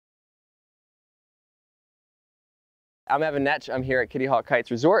I'm Evan Netsch. I'm here at Kitty Hawk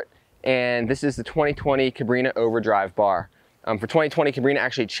Kites Resort, and this is the 2020 Cabrinha Overdrive Bar. For 2020, Cabrinha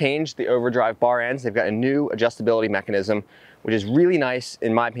actually changed the Overdrive bar ends. They've got a new adjustability mechanism, which is really nice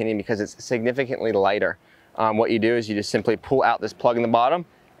in my opinion because it's significantly lighter. What you do is you just simply pull out this plug in the bottom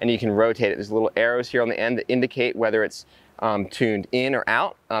and you can rotate it. There's little arrows here on the end that indicate whether it's tuned in or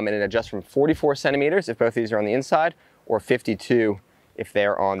out, and it adjusts from 44 centimeters if both these are on the inside, or 52 if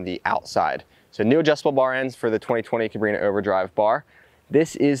they're on the outside. So new adjustable bar ends for the 2020 Cabrinha Overdrive Bar.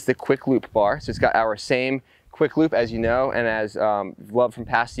 This is the quick loop bar. So it's got our same quick loop as you know and as loved from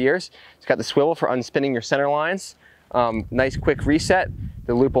past years. It's got the swivel for unspinning your center lines. Nice quick reset.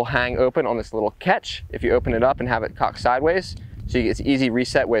 The loop will hang open on this little catch if you open it up and have it cocked sideways. So it's easy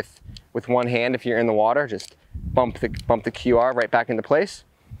reset with one hand if you're in the water. Just bump the QR right back into place.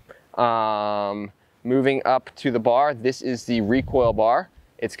 Moving up to the bar, this is the recoil bar.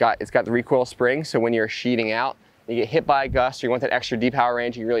 It's got the recoil spring, so when you're sheeting out, you get hit by a gust or you want that extra depower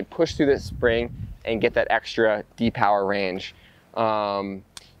range, you can really push through this spring and get that extra depower range.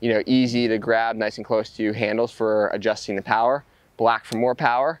 You know, easy to grab, nice and close to handles for adjusting the power, black for more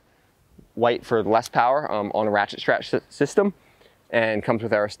power, white for less power on a ratchet strap system, and comes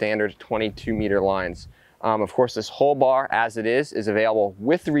with our standard 22-meter lines. Of course, this whole bar, as it is available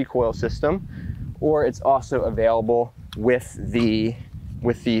with the recoil system, or it's also available with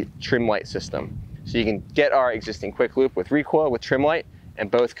the trim light system. So you can get our existing quick loop with recoil, with trim light,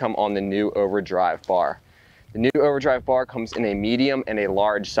 and both come on the new Overdrive bar. The new Overdrive bar comes in a medium and a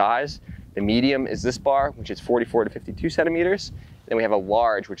large size. The medium is this bar, which is 44 to 52 centimeters. Then we have a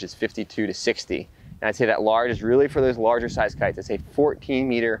large, which is 52 to 60. And I'd say that large is really for those larger size kites. I'd say 14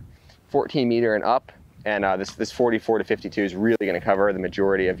 meter and up. And this 44 to 52 is really going to cover the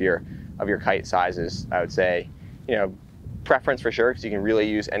majority of your kite sizes. I would say, you know, preference for sure, because you can really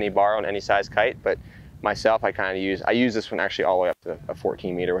use any bar on any size kite. But myself, I use this one actually all the way up to a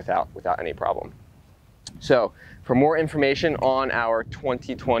 14 meter without any problem. So for more information on our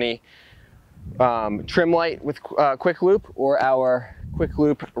 2020 trim light with quick loop or our quick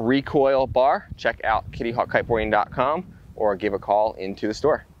loop recoil bar, check out kittyhawkkiteboarding.com or give a call into the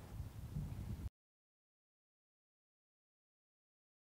store.